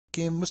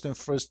became Muslim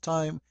first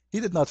time, he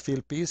did not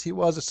feel peace. He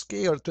was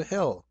scared to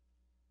hell.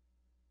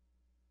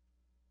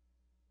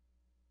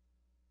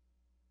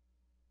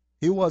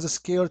 He was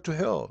scared to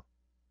hell.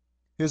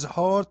 His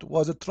heart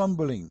was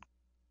trembling.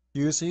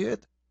 You see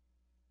it?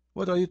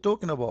 What are you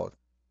talking about?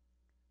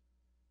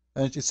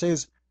 And she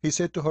says, he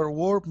said to her,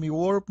 warp me,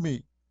 warp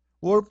me,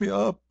 warp me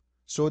up.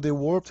 So they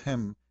warped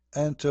him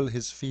until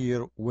his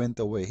fear went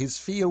away. His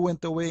fear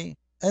went away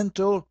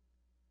until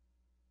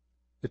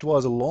it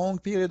was a long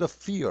period of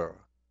fear.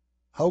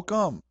 How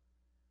come?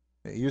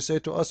 You say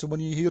to us, when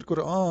you hear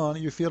Quran,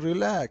 you feel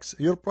relaxed.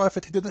 Your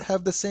prophet, he didn't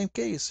have the same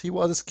case. He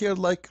was scared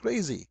like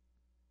crazy.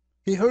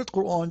 He heard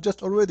Quran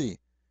just already.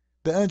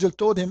 The angel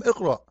told him,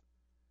 Iqra.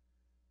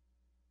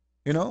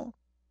 You know,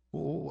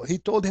 he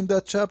told him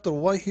that chapter,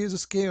 why he is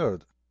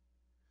scared.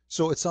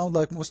 So it sounds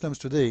like Muslims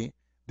today,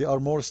 they are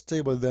more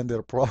stable than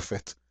their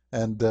prophet.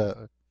 And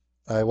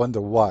I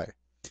wonder why.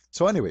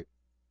 So anyway,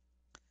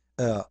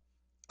 a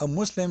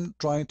Muslim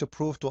trying to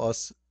prove to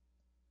us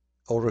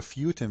or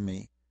refuting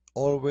me,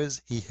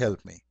 always he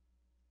helped me.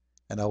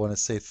 And I want to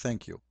say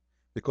thank you.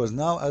 Because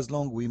now as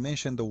long we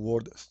mention the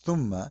word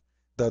thumma,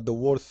 that the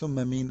word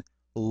thumma mean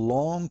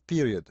long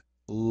period,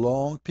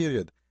 long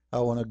period. I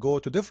want to go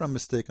to different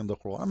mistake in the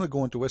Quran. I'm not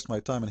going to waste my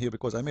time in here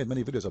because I made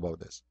many videos about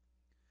this.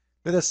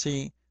 Let us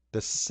see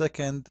the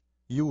second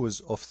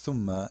use of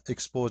thumma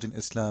exposed in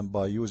Islam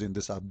by using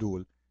this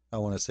Abdul. I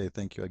want to say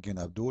thank you again,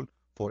 Abdul,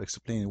 for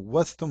explaining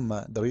what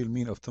thumma, the real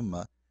meaning of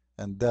thumma,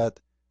 and that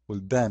will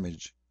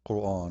damage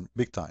Quran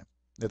big time.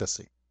 Let us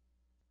see.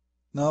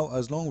 Now,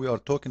 as long we are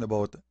talking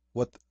about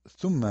what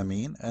thumma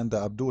mean, and the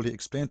Abdul he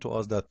explained to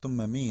us that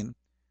thumma mean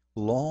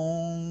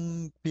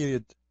long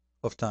period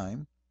of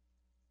time,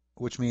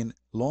 which mean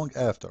long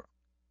after,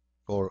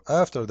 or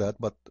after that,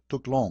 but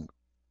took long.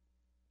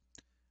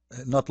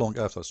 Not long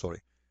after,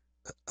 sorry.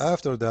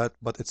 After that,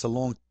 but it's a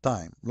long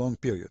time, long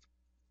period.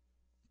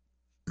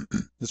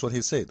 This is what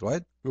he said,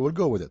 right? We will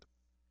go with it.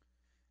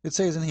 It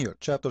says in here,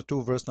 chapter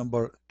 2, verse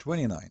number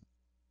 29.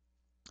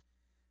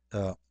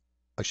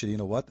 Actually, you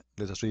know what?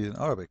 Let us read it in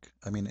Arabic.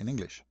 I mean in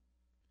English.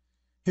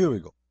 Here we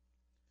go.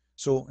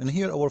 So in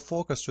here, our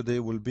focus today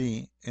will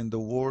be in the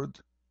word.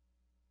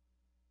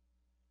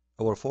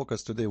 Our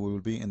focus today will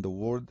be in the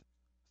word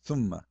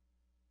thumma.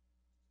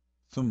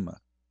 Thumma.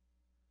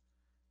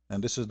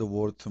 And this is the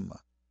word thumma.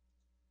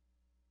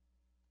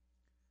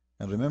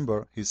 And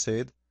remember, he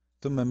said,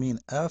 thumma mean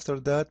after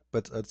that,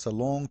 but it's a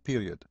long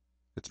period.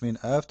 It means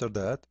after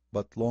that,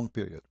 but long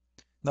period.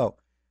 Now,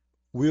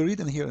 we read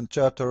in here in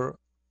chapter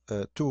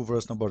 2,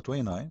 verse number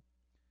 29,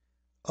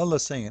 Allah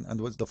saying,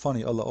 and what's the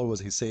funny, Allah always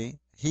he say,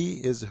 He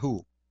is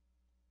who?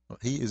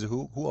 He is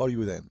who? Who are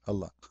you then?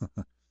 Allah.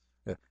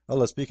 Yeah.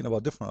 Allah speaking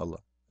about different Allah.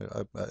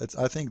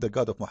 I think the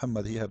God of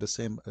Muhammad, he have the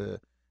same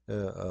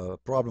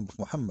problem with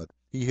Muhammad.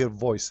 He hear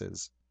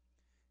voices.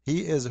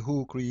 He is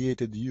who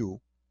created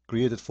you,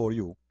 created for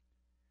you,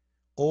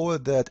 all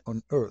that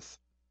on earth.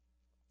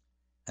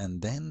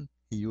 And then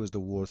he used the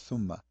word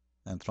thumma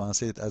and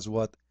translate it as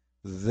what?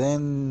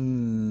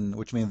 Then,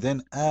 which means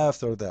then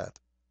after that.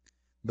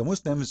 The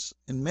Muslims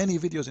in many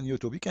videos on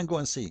YouTube, you can go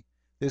and see,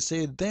 they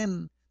say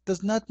then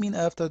does not mean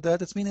after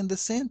that, it's mean in the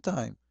same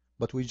time.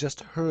 But we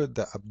just heard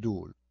the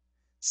Abdul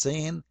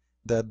saying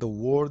that the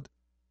word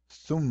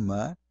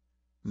thumma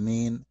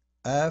mean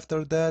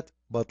after that,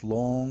 but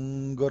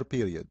longer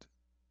period.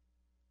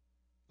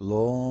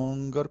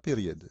 Longer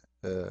period.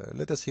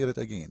 Let us hear it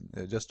again,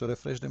 just to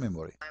refresh the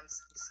memory.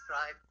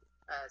 Described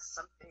as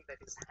something that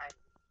is hanging.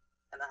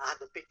 And I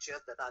have a picture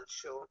that I'll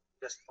show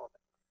just a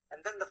moment. And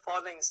then the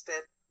following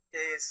step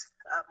is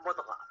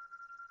mudgha.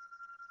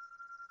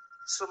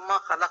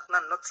 Summa khalaqna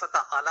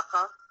nutfata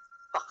alaqa,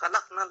 fa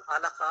khalaqna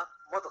alaqa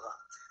mudgha.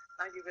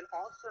 Now you will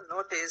also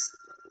notice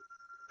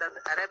that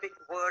the Arabic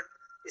word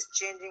is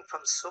changing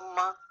from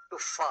summa to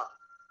fa.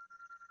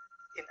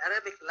 In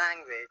Arabic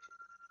language,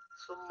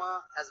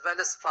 summa as well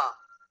as fa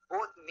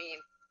both mean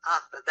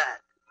after that.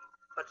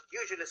 But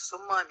usually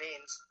summa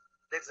means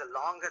there's a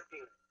longer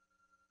period.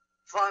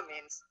 Fa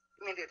means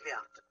immediately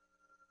after.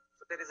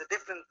 So there is a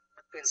difference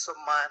between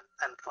summa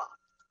and fa.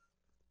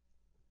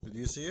 Did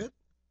you see it?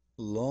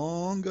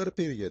 Longer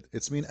period.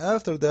 It's mean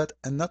after that,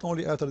 and not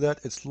only after that,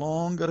 it's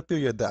longer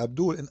period. The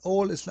Abdul in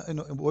all Islam,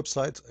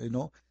 websites,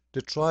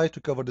 they try to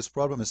cover this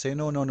problem and say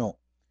no, no, no.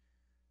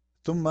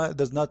 Thumma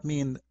does not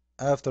mean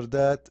after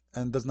that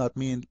and does not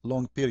mean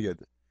long period.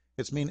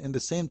 It's mean in the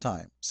same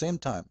time,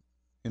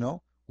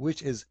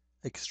 which is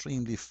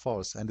extremely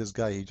false. And this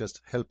guy, he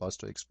just helped us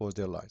to expose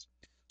their lies.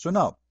 So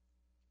now,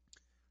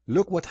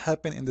 look what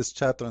happened in this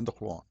chapter in the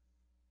Quran.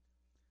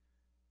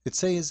 It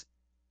says,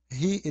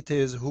 He it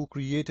is who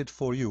created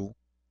for you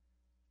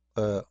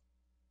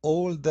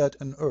all that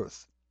on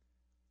earth.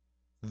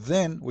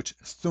 Then, which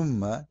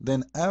thumma,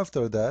 then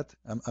after that,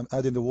 I'm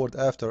adding the word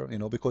after,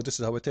 because this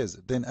is how it is.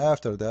 Then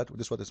after that,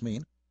 this is what it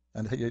means.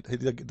 And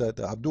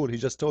the Abdul, he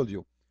just told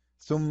you.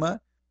 Thumma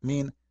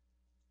mean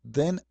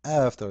then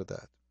after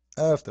that.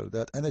 After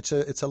that. And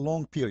it's a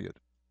long period.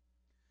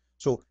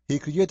 So he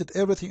created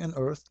everything on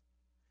earth.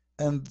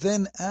 And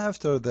then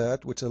after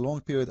that, which is a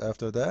long period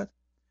after that,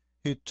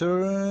 he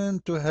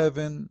turned to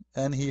heaven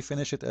and he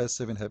finished it as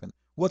seven heaven.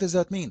 What does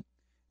that mean?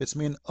 It's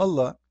mean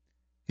Allah,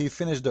 he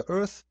finished the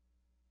earth,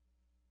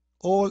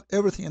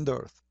 everything in the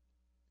earth.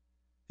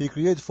 He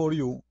created for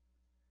you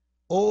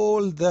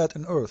all that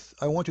on earth.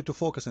 I want you to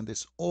focus on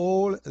this.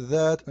 All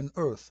that on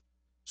earth.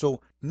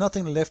 So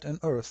nothing left on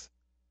earth.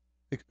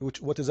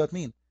 What does that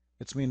mean?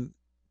 It's mean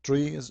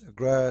trees,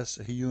 grass,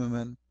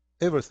 human,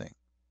 everything.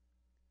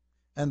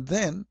 And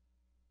then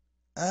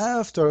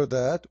after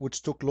that,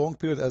 which took long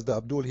period, as the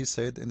Abdul he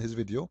said in his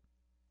video,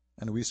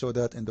 and we saw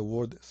that in the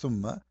word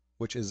thumma,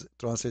 which is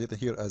translated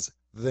here as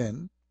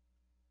then.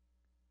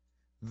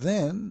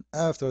 Then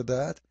after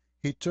that,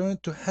 he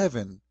turned to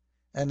heaven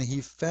and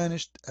he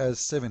vanished as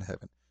seven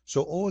heaven.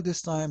 So all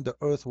this time the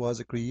earth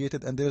was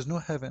created and there is no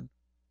heaven.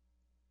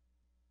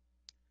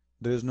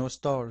 There is no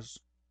stars.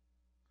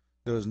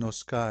 There is no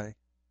sky.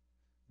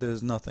 There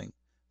is nothing.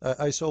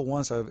 I saw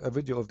once a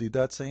video of the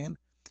dad saying,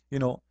 you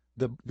know,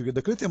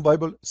 the Christian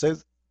Bible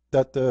says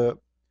that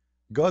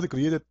God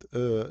created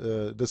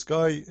the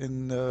sky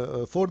in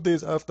 4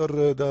 days after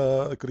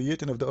the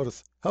creation of the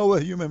earth. How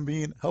a human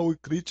being, how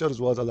creatures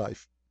was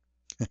alive.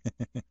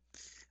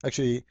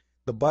 Actually,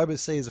 the Bible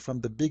says from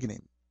the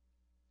beginning.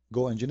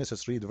 Go in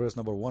Genesis, read verse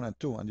number 1 and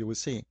 2, and you will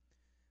see.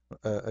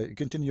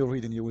 Continue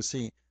reading, you will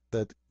see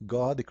that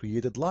God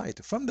created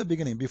light from the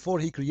beginning, before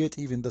He created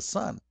even the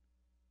sun.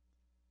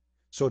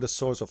 So the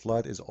source of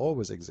light is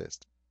always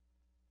exist.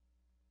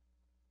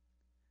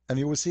 And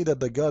you will see that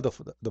the God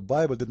of the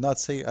Bible did not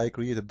say, I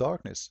created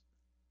darkness.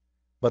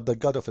 But the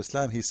God of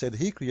Islam, he said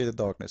he created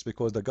darkness,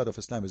 because the God of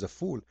Islam is a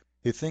fool.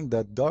 He thinks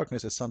that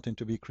darkness is something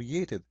to be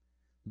created.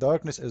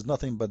 Darkness is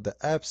nothing but the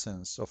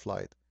absence of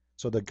light.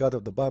 So the God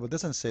of the Bible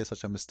doesn't say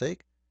such a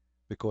mistake,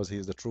 because he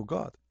is the true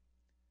God.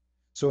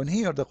 So in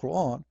here, the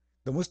Quran,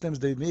 the Muslims,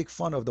 they make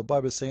fun of the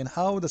Bible, saying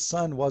how the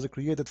sun was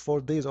created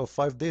 4 days or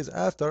 5 days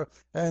after,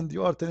 and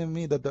you are telling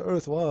me that the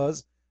earth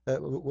was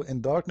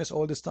in darkness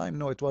all this time.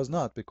 No, it was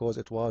not, because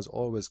it was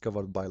always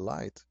covered by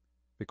light,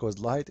 because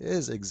light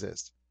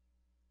exists.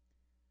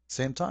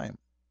 Same time,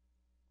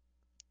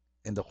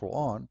 in the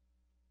Quran,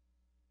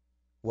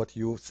 what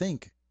you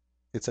think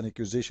it's an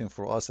accusation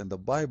for us in the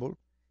Bible,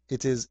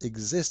 it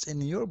exists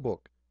in your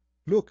book.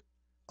 Look,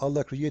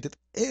 Allah created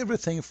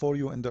everything for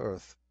you in the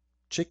earth.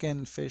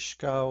 Chicken, fish,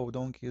 cow,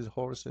 donkeys,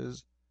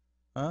 horses,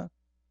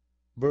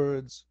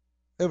 birds,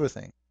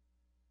 everything.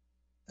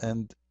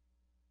 And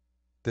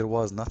there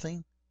was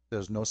nothing.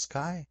 There's no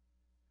sky.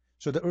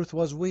 So the earth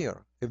was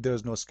where if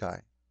there's no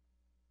sky?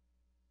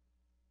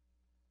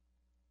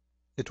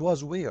 It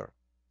was where?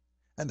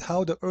 And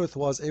how the earth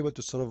was able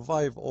to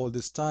survive all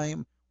this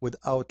time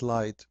without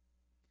light?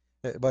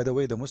 By the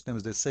way, the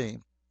Muslims, they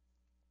say,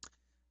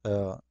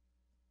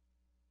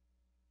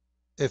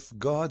 if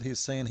God, he's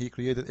saying he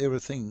created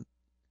everything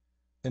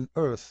in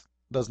earth,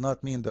 does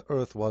not mean the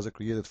earth was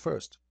created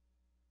first.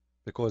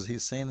 Because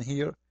he's saying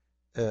here,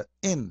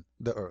 in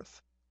the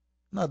earth,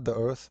 not the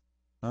earth.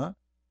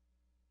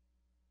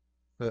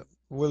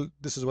 Well,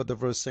 this is what the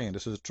verse is saying.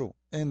 This is true.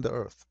 In the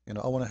earth. You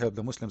know, I want to help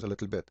the Muslims a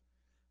little bit.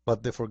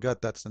 But they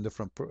forgot that in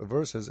different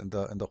verses in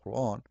the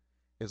Quran,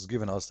 it's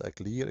given us a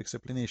clear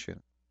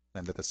explanation.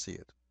 And let us see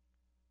it.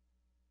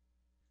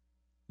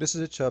 This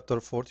is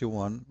chapter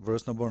 41,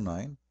 verse number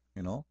 9,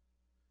 you know.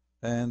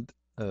 And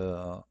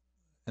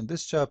in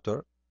this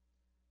chapter,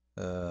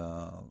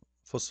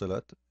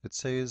 Fussilat, it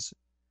says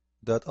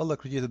that Allah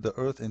created the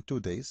earth in 2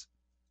 days.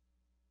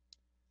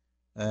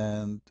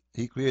 And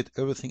He created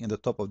everything in the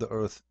top of the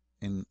earth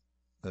in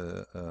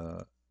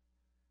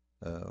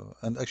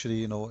and actually,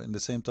 you know, in the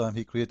same time,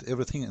 He created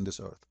everything in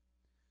this earth.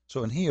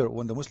 So in here,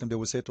 when the Muslim, they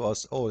will say to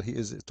us, oh, he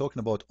is talking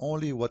about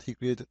only what he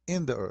created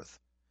in the earth.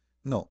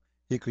 No,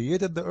 he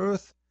created the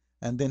earth,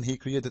 and then he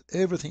created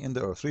everything in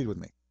the earth. Read with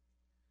me.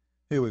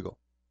 Here we go.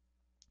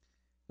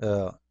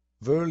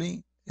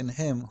 Verily, in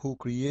him who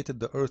created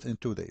the earth in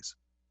 2 days.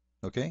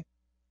 Okay?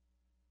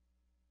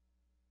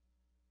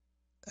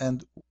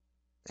 And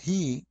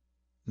he,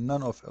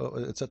 none of,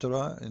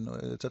 etc.,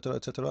 etc.,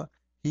 etc.,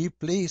 he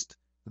placed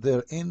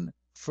therein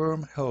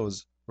firm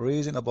hills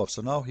rising above.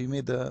 So now he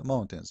made the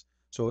mountains.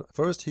 So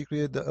first he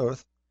created the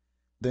earth,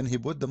 then he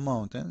put the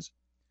mountains,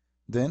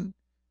 then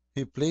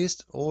he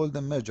placed all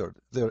the measured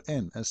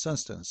therein a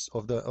substance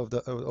of the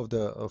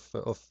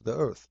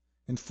earth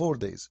in 4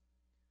 days.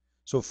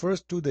 So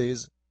first 2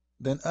 days,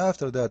 then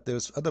after that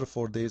there's other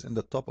 4 days in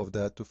the top of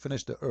that to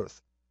finish the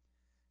earth.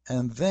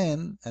 And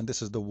then, and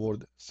this is the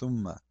word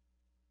thumma.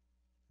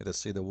 Let us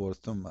see the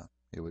word thumma.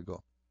 Here we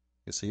go.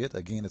 You see it?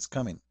 Again, it's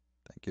coming.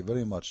 Thank you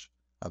very much,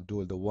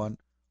 Abdul, the one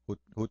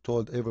who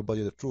told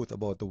everybody the truth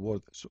about the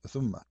word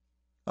thumma.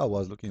 I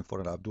was looking for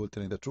an Abdul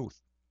telling the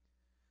truth.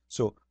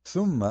 So,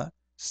 thumma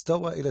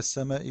stawa ila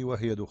samai wa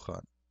hiya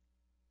dukhan.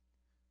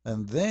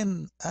 And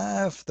then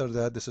after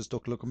that, this is the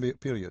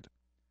period.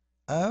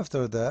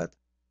 After that,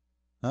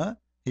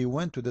 he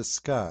went to the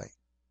sky.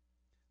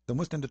 The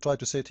Muslim, they try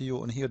to say to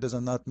you, and here does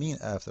not mean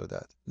after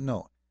that.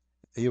 No.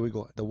 Here we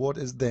go. The word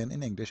is then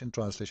in English in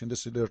translation.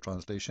 This is their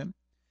translation.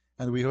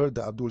 And we heard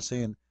the Abdul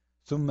saying,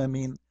 thumma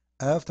mean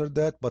after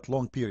that, but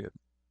long period.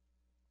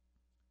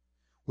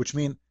 Which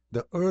means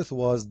the earth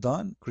was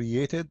done,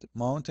 created,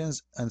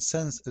 mountains and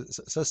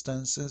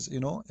sustenances,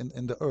 in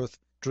the earth,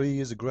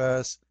 trees,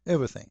 grass,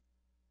 everything.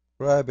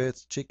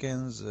 Rabbits,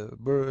 chickens,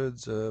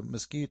 birds,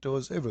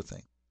 mosquitoes,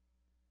 everything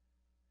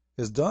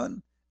is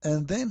done.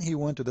 And then he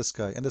went to the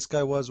sky. And the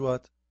sky was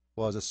what?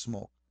 Was a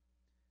smoke.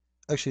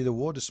 Actually, the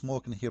word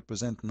smoke in here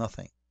present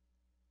nothing.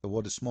 The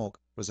word smoke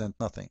present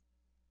nothing.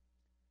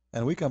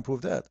 And we can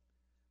prove that.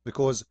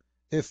 Because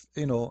if,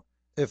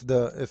 if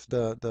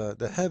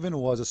the heaven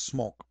was a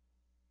smoke,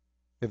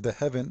 if the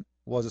heaven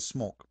was a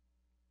smoke,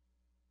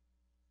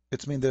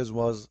 it means there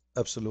was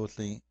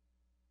absolutely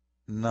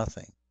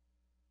nothing.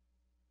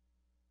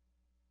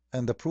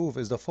 And the proof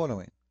is the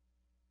following.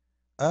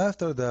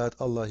 After that,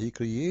 Allah, He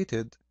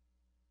created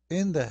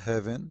in the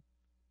heaven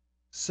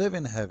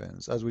 7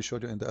 heavens, as we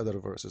showed you in the other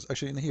verses.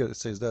 Actually, in here it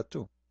says that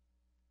too.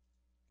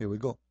 Here we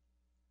go.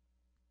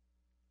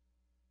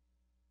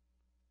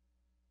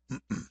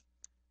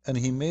 And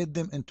He made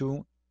them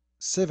into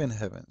 7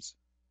 heavens.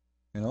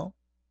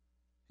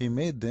 He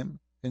made them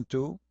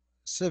into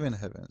 7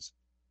 heavens.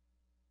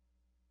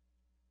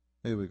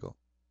 Here we go.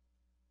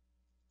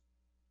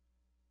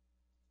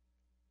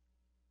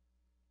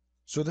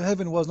 So the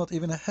heaven was not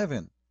even a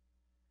heaven.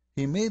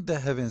 He made the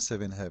heaven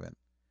 7 heaven.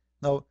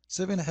 Now,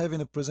 7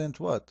 heaven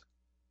present what?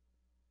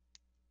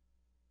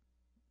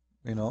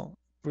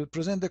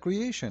 Present the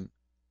creation.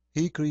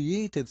 He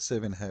created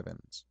 7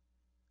 heavens.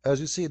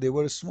 As you see, they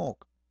were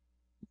smoke.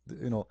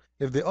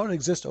 If they all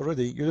exist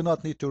already, you do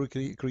not need to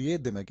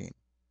create them again.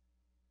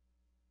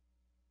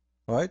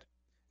 Right?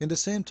 In the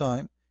same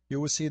time, you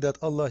will see that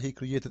Allah, He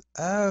created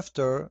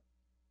after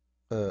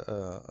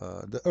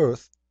the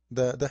earth,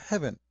 the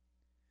heaven.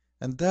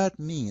 And that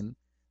means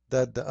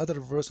that the other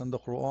verse in the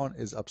Quran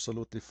is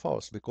absolutely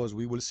false, because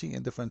we will see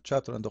in different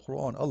chapters in the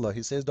Quran, Allah,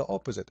 He says the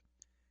opposite.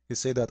 He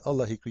said that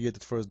Allah, He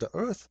created first the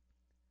earth,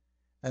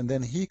 and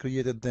then He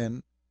created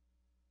then,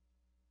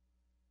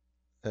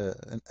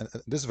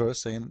 this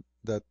verse saying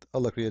that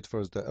Allah created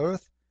first the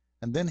earth,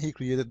 and then He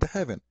created the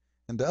heaven.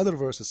 And the other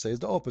verse says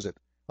the opposite.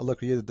 Allah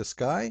created the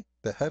sky,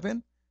 the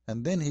heaven,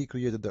 and then He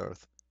created the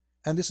earth.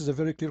 And this is a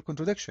very clear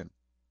contradiction.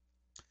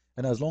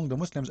 And as long the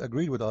Muslims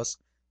agreed with us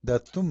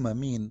that thumma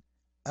mean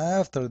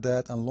after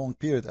that and long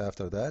period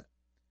after that,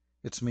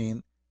 it's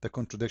mean the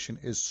contradiction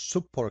is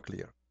super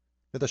clear.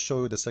 Let us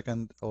show you the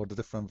second or the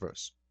different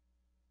verse.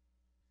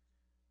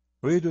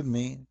 Read with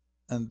me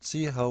and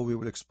see how we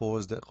will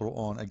expose the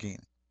Quran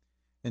again.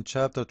 In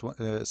chapter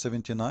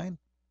 79,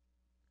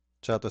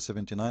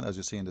 as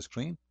you see in the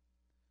screen,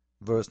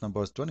 verse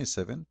numbers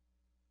 27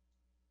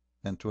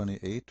 and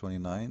 28,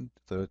 29,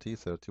 30,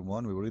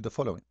 31, we will read the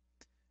following.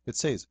 It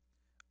says,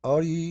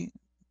 are ye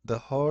the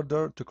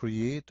harder to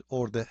create,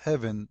 or the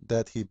heaven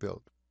that He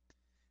built?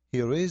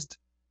 He raised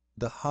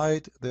the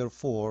height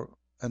therefore,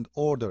 and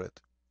ordered it.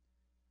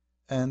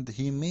 And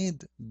He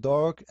made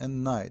dark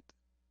and night.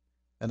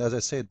 And as I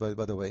said, by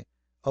the way,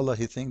 Allah,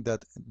 He thinks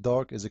that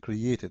dark is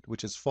created,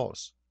 which is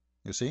false.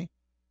 You see?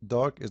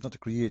 Dark is not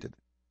created.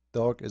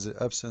 Dark is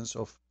the absence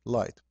of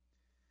light.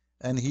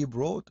 And He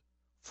brought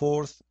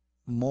forth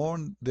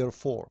morn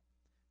therefore.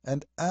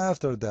 And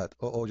after that,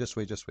 just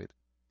wait.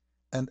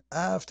 And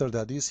after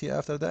that, do you see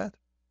after that?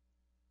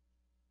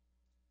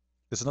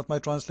 This is not my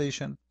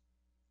translation.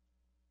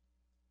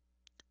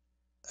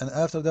 And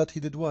after that, He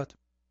did what?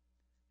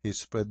 He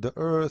spread the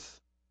earth.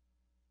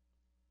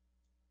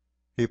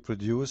 He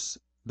produced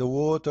the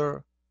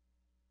water,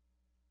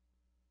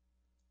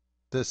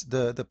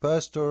 the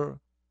pasture.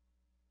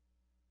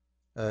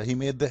 He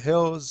made the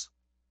hills.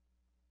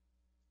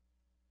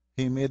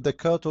 He made the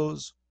cattle.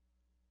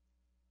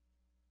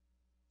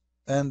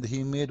 And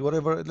He made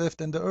whatever left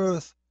in the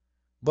earth.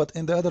 But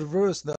in the other verse,